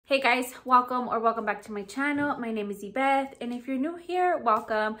Hey guys, welcome back to my channel. My name is Ibeth, and if you're new here,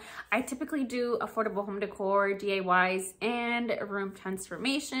 welcome. I typically do affordable home decor, DIYs, and room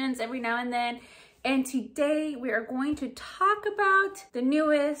transformations every now and then. And today we are going to talk about the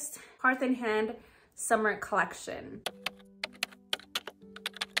newest Hearth and Hand summer collection.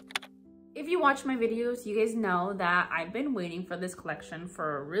 If you watch my videos, you guys know that I've been waiting for this collection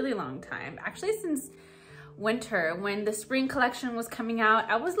for a really long time. Actually, since winter, when the spring collection was coming out.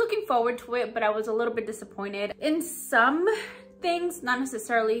 I was looking forward to it, but I was a little bit disappointed in some things, not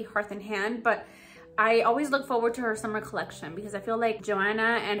necessarily Hearth and Hand, but I always look forward to her summer collection because I feel like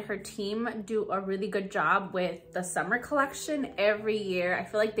Joanna and her team do a really good job with the summer collection every year. I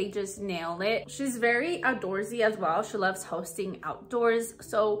feel like they just nail it. She's very outdoorsy as well. She loves hosting outdoors,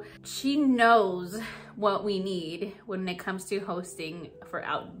 so she knows what we need when it comes to hosting for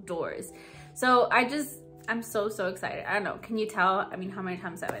outdoors. So I'm so excited. I don't know, can you tell? I mean, how many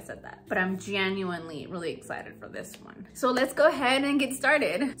times have I said that? But I'm genuinely really excited for this one. So let's go ahead and get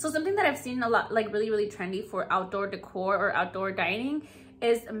started. So something that I've seen a lot, like really trendy for outdoor decor or outdoor dining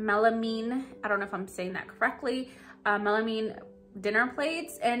is melamine. I don't know if I'm saying that correctly. Melamine dinner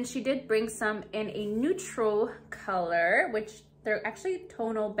plates. And she did bring some in a neutral color, which they're actually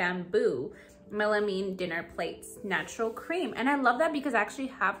tonal bamboo melamine dinner plates, natural cream. And I love that because I actually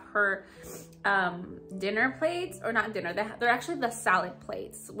have her dinner plates, or not dinner, they're actually the salad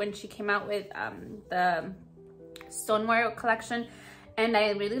plates when she came out with the stoneware collection, and I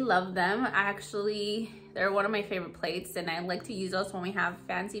really love them. They're one of my favorite plates, and I like to use those when we have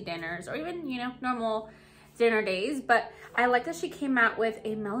fancy dinners or even, you know, normal dinner days. But I like that she came out with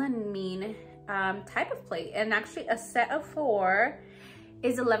a melamine type of plate, and actually a set of 4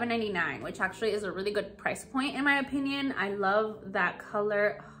 is $11.99, which actually is a really good price point in my opinion. I love that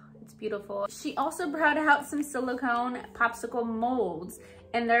color. It's beautiful. She also brought out some silicone popsicle molds,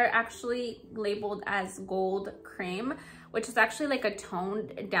 and they're actually labeled as gold cream, which is actually like a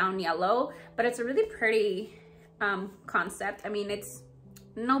toned down yellow, but it's a really pretty concept. I mean, it's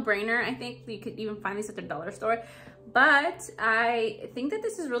no brainer. I think you could even find these at the dollar store, but I think that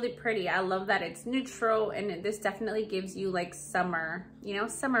this is really pretty. I love that it's neutral, and this definitely gives you like summer, you know,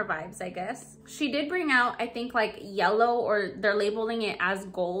 summer vibes, I guess. She did bring out, I think, like yellow, or they're labeling it as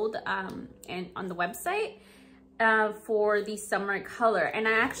gold and on the website for the summer color, and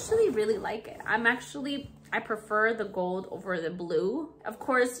I actually really like it. I prefer the gold over the blue. Of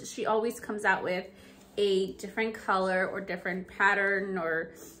course, she always comes out with a different color or different pattern,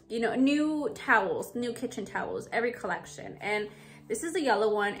 or, you know, new towels, new kitchen towels every collection. And this is the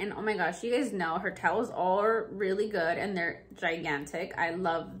yellow one, and oh my gosh, you guys know her towels are really good and they're gigantic. I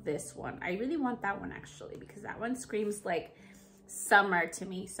love this one. I really want that one actually, because that one screams like summer to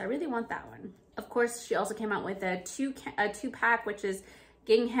me, so I really want that one. Of course, she also came out with a two-pack, which is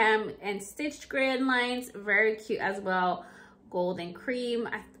gingham and stitched grid lines, very cute as well. Gold and cream.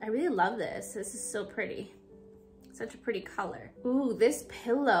 I really love this. This is so pretty. Such a pretty color. Ooh, this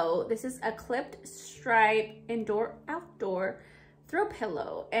pillow. This is a clipped stripe indoor-outdoor throw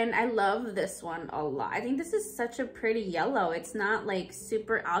pillow, and I love this one a lot. I think this is such a pretty yellow. It's not like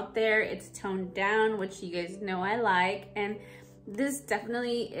super out there. It's toned down, which you guys know I like, and this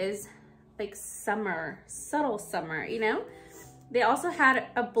definitely is like summer, subtle summer, you know? They also had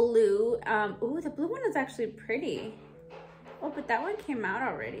a blue. Ooh, the blue one is actually pretty. Oh, but that one came out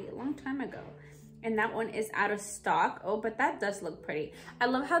already a long time ago. And that one is out of stock. Oh, but that does look pretty. I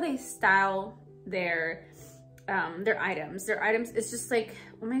love how they style their items. Their items, it's just like,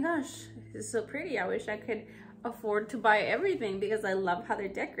 oh my gosh, this is so pretty. I wish I could afford to buy everything because I love how they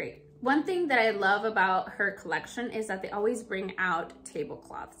decorate. One thing that I love about her collection is that they always bring out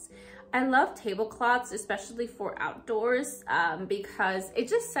tablecloths. I love tablecloths, especially for outdoors, because it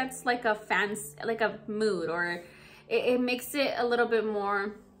just sets like a mood, or it makes it a little bit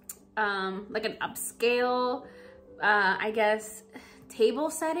more like an upscale, I guess, table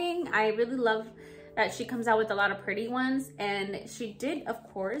setting. I really love that she comes out with a lot of pretty ones, and she did, of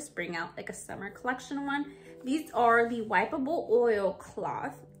course, bring out like a summer collection one. These are the wipeable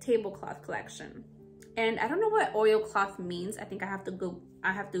oilcloth tablecloth collection, and I don't know what oilcloth means. I think I have to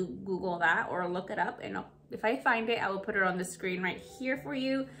Google that or look it up, and if I find it, I will put it on the screen right here for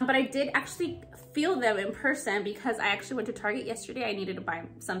you. But I did actually feel them in person because I actually went to Target yesterday. I needed to buy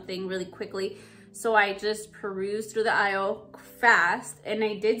something really quickly, so I just perused through the aisle fast, and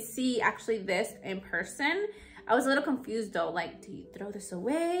I did see actually this in person. I was a little confused though, like, do you throw this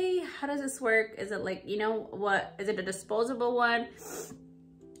away? How does this work? Is it like, you know, what is it, a disposable one?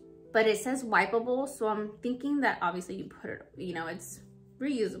 But it says wipeable, so I'm thinking that obviously you put it, you know, it's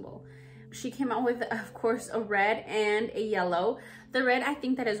reusable. she came out with, of course, a red and a yellow. The red, I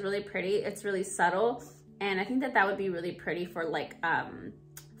think that is really pretty. It's really subtle. And I think that that would be really pretty for like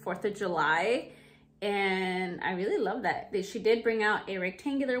 4th of July. And I really love that. She did bring out a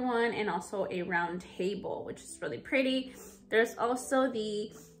rectangular one and also a round table, which is really pretty. There's also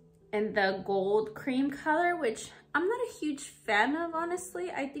the gold cream color, which I'm not a huge fan of,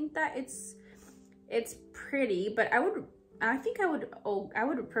 honestly. I think that it's pretty, but I think I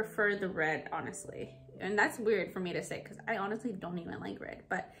would prefer the red, honestly. And that's weird for me to say because I honestly don't even like red.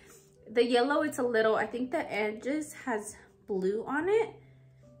 But the yellow, it's a little, I think the edges has blue on it.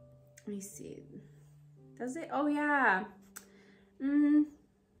 Let me see. Does it? Oh yeah.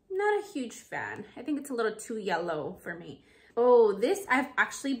 Not a huge fan. I think it's a little too yellow for me. Oh, this I've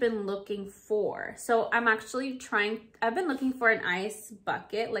actually been looking for. So I've been looking for an ice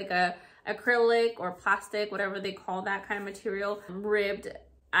bucket, like a acrylic or plastic, whatever they call that kind of material, ribbed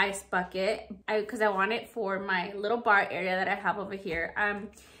ice bucket, because I want it for my little bar area that I have over here.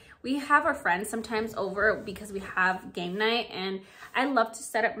 We have our friends sometimes over because we have game night, and I love to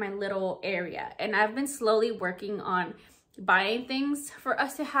set up my little area. And I've been slowly working on buying things for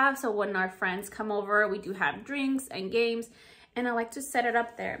us to have, so when our friends come over, we do have drinks and games, and I like to set it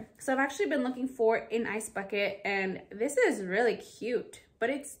up there. So I've actually been looking for an ice bucket, and this is really cute,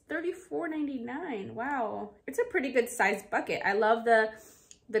 but it's $34.99. Wow, it's a pretty good size bucket. I love the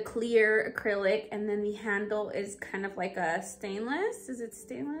clear acrylic, and then the handle is kind of like a stainless. Is it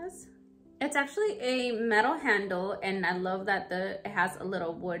stainless? It's actually a metal handle, and I love that it has a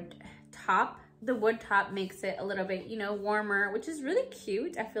little wood top. The wood top makes it a little bit, you know, warmer, which is really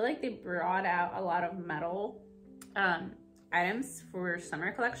cute. I feel like they brought out a lot of metal items for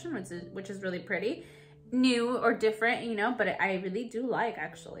summer collection, which is really pretty. New or different, you know, but I really do like,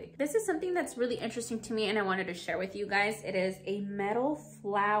 actually. This is something that's really interesting to me and I wanted to share with you guys. It is a metal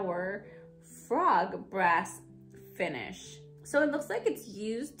flower frog brass finish. So it looks like it's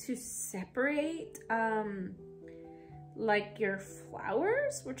used to separate like your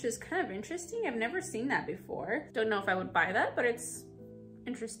flowers, which is kind of interesting. I've never seen that before. Don't know if I would buy that, but it's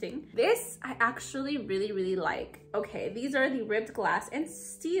interesting. This I actually really like. Okay, these are the ribbed glass and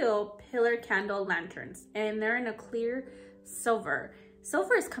steel pillar candle lanterns, and they're in a clear silver.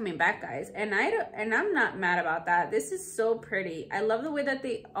 Silver is coming back, guys, and I'm not mad about that. This is so pretty. I love the way that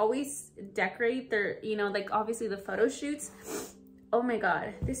they always decorate their, you know, like obviously the photo shoots. Oh my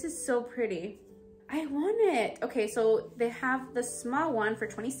god, this is so pretty. I want it. Okay, so they have the small one for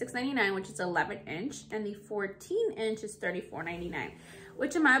 $26.99, which is 11-inch, and the 14-inch is $34.99.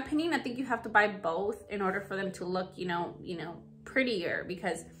 Which, in my opinion, I think you have to buy both in order for them to look, you know, prettier,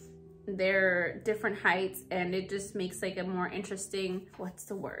 because they're different heights, and it just makes like a more interesting. What's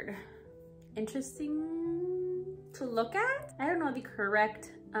the word? Interesting to look at. I don't know the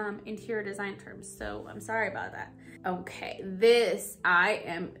correct interior design terms, so I'm sorry about that. Okay, this I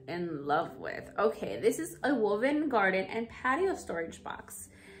am in love with. Okay, this is a woven garden and patio storage box.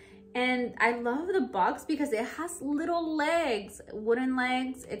 And I love the box because it has little legs, wooden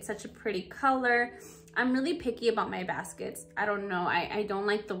legs. It's such a pretty color. I'm really picky about my baskets. I don't know, I don't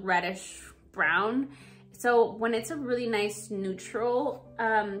like the reddish brown. So when it's a really nice neutral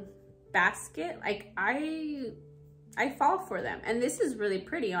basket, like I fall for them. And this is really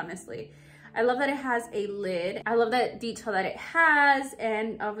pretty, honestly. I love that it has a lid. I love that detail that it has.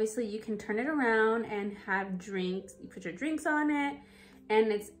 And obviously you can turn it around and have drinks. You put your drinks on it.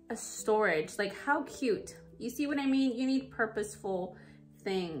 And it's a storage. Like, how cute. You see what I mean? You need purposeful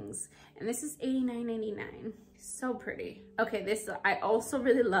things. And this is $89.99. So pretty. Okay, this I also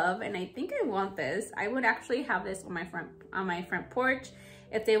really love, and I think I want this. I would actually have this on my front porch.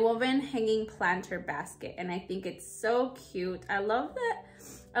 It's a woven hanging planter basket, and I think it's so cute. I love that.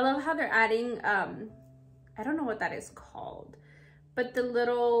 I love how they're adding I don't know what that is called, but the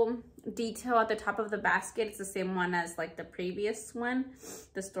little detail at the top of the basket, it's the same one as like the previous one,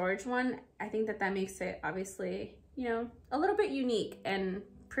 the storage one. I think that makes it obviously, you know, a little bit unique and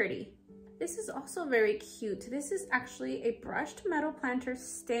pretty. This is also very cute. This is actually a brushed metal planter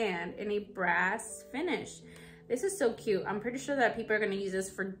stand in a brass finish. This is so cute. I'm pretty sure that people are going to use this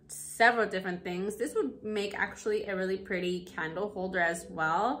for several different things. This would make actually a really pretty candle holder as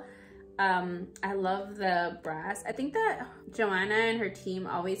well. I love the brass. I think that Joanna and her team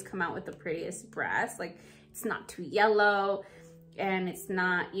always come out with the prettiest brass. Like, it's not too yellow and it's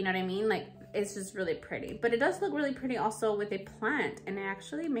not, you know what I mean? Like, it's just really pretty. But it does look really pretty also with a plant, and it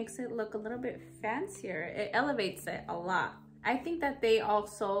actually makes it look a little bit fancier. It elevates it a lot. I think that they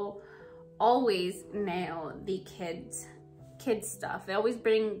also always nail the kids kid stuff. They always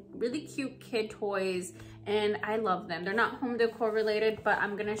bring really cute kid toys, and I love them. They're not home decor related, but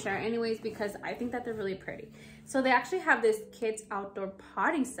I'm gonna share anyways because I think that they're really pretty. So they actually have this kids outdoor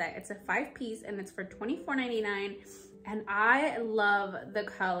potting set. It's a 5-piece and it's for $24.99. And I love the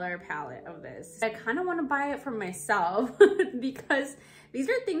color palette of this. I kind of want to buy it for myself because these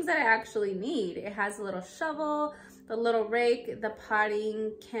are things that I actually need. It has a little shovel, the little rake, the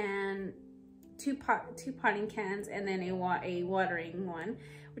potting can, two potting cans, and then a watering one,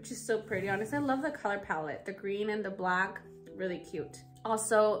 which is so pretty. Honestly, I love the color palette. The green and the black, really cute.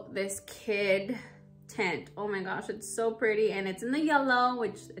 Also, this kid tent. Oh my gosh, it's so pretty. And it's in the yellow,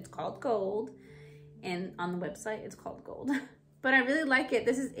 which it's called gold. And on the website, it's called gold. But I really like it.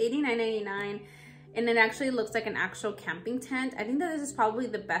 This is $89.99. And it actually looks like an actual camping tent. I think that this is probably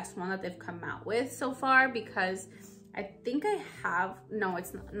the best one that they've come out with so far because I think I have, no,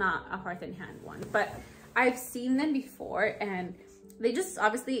 it's not a Hearth and Hand one, but I've seen them before and they just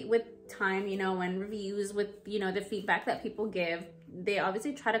obviously with time, you know, and reviews with, you know, the feedback that people give, they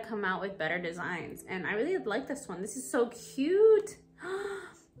obviously try to come out with better designs. And I really like this one. This is so cute.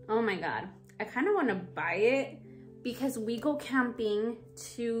 Oh my God. I kind of want to buy it because we go camping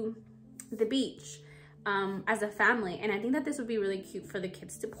to the beach as a family. And I think that this would be really cute for the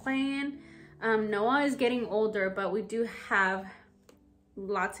kids to play in. Noah is getting older, but we do have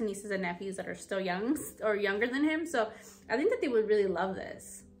lots of nieces and nephews that are still young or younger than him. So I think that they would really love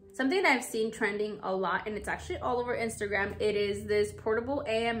this. Something that I've seen trending a lot, and it's actually all over Instagram, it is this portable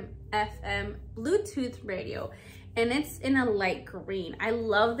AM, FM, Bluetooth radio. And it's in a light green. I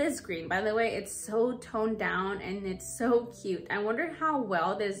love this green, by the way. It's so toned down and it's so cute. I wonder how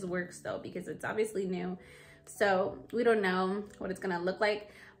well this works though, because it's obviously new. So we don't know what it's gonna look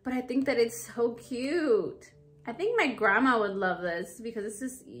like, but I think that it's so cute. I think my grandma would love this because this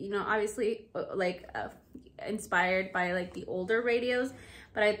is, you know, obviously like inspired by like the older radios,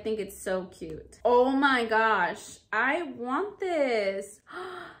 but I think it's so cute. Oh my gosh, I want this.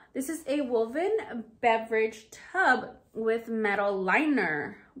 This is a woven beverage tub with metal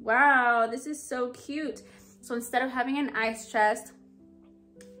liner. Wow, this is so cute. So instead of having an ice chest,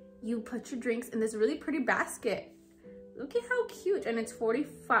 you put your drinks in this really pretty basket. Look at how cute. And it's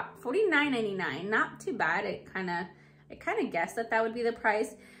 $49.99. Not too bad. I kind of guessed that that would be the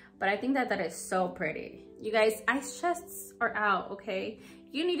price, but I think that that is so pretty. You guys, ice chests are out, okay?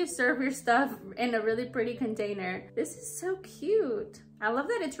 You need to serve your stuff in a really pretty container. This is so cute. I love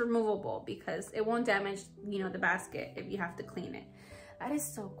that it's removable because it won't damage, you know, the basket if you have to clean it. That is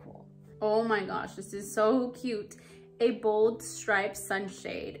so cool. Oh my gosh, this is so cute. A bold striped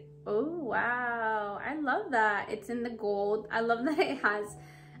sunshade. Oh, wow. I love that. It's in the gold. I love that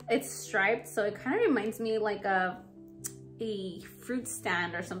it's striped. So it kind of reminds me like a fruit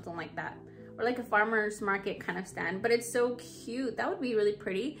stand or something like that. Or like a farmer's market kind of stand, but it's so cute. That would be really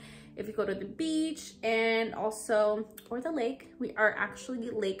pretty if you go to the beach and also, or the lake. We are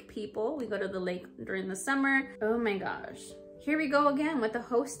actually lake people. We go to the lake during the summer. Oh my gosh. Here we go again with the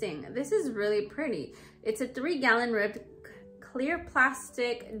hosting. This is really pretty. It's a 3-gallon ribbed clear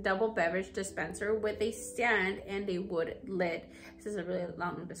plastic double beverage dispenser with a stand and a wood lid. This is a really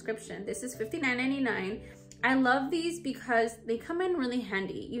long description. This is $59.99. I love these because they come in really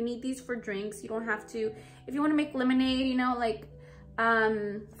handy. You need these for drinks. You don't have to, if you want to make lemonade, you know, like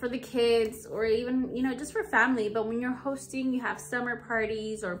for the kids or even, you know, just for family. But when you're hosting, you have summer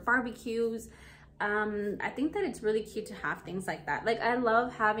parties or barbecues. I think that it's really cute to have things like that. Like I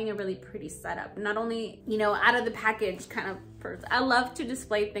love having a really pretty setup, not only, you know, out of the package kind of person. I love to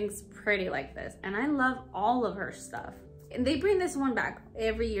display things pretty like this. And I love all of her stuff. And they bring this one back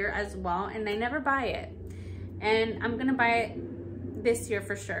every year as well. And I never buy it. And I'm gonna buy it this year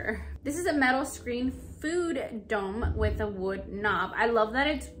for sure. This is a metal screen food dome with a wood knob. I love that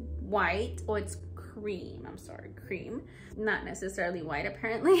it's white. Oh, it's cream. I'm sorry, cream. Not necessarily white,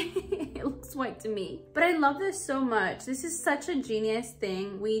 apparently. It looks white to me. But I love this so much. This is such a genius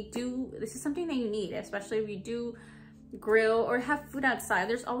thing. This is something that you need, especially if you do grill or have food outside.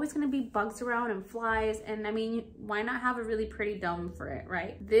 There's always going to be bugs around and flies, and I mean, why not have a really pretty dome for it,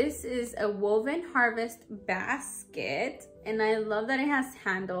 right? This is a woven harvest basket, and I love that it has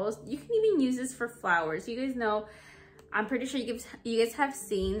handles. You can even use this for flowers. You guys know, I'm pretty sure you guys have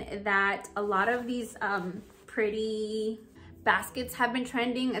seen that a lot of these pretty baskets have been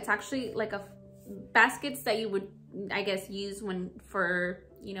trending. It's actually like baskets that you would, I guess, use for,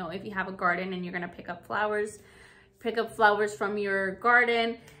 you know, if you have a garden and you're gonna pick up flowers from your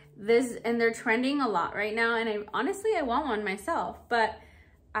garden. And they're trending a lot right now, and honestly I want one myself, but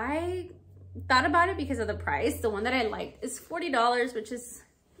I thought about it because of the price. The one that I liked is $40, which is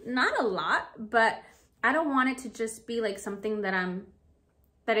not a lot, but I don't want it to just be like something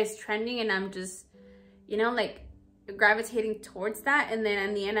that is trending and I'm just, you know, like gravitating towards that, and then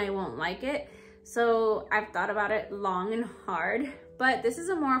in the end I won't like it. So I've thought about it long and hard, but this is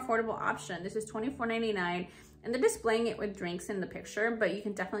a more affordable option. This is $24.99, and they're displaying it with drinks in the picture, but you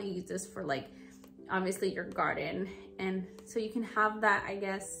can definitely use this for like obviously your garden, and so you can have that, I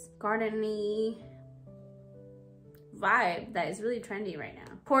guess, garden-y vibe that is really trendy right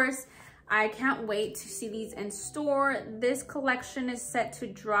now. Of course, I can't wait to see these in store. This collection is set to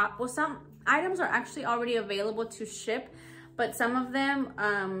drop. Well, some items are actually already available to ship, but some of them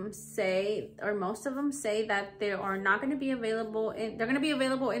say, or most of them say that they are not going to be available in, they're going to be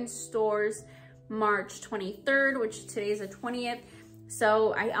available in stores March 23rd, which today is the 20th.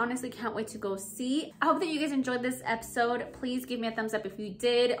 So I honestly can't wait to go see. I hope that you guys enjoyed this episode. Please give me a thumbs up if you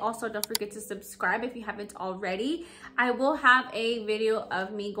did. Also, don't forget to subscribe if you haven't already. I will have a video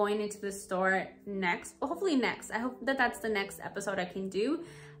of me going into the store next, well, hopefully next. I hope that that's the next episode I can do,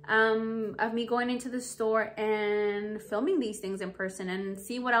 of me going into the store and filming these things in person and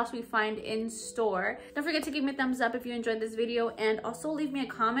see what else we find in store. Don't forget to give me a thumbs up if you enjoyed this video, and also leave me a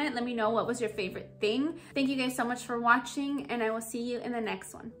comment. Let me know what was your favorite thing. Thank you guys so much for watching, and I will see you in the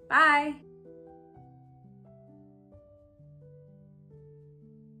next one. Bye.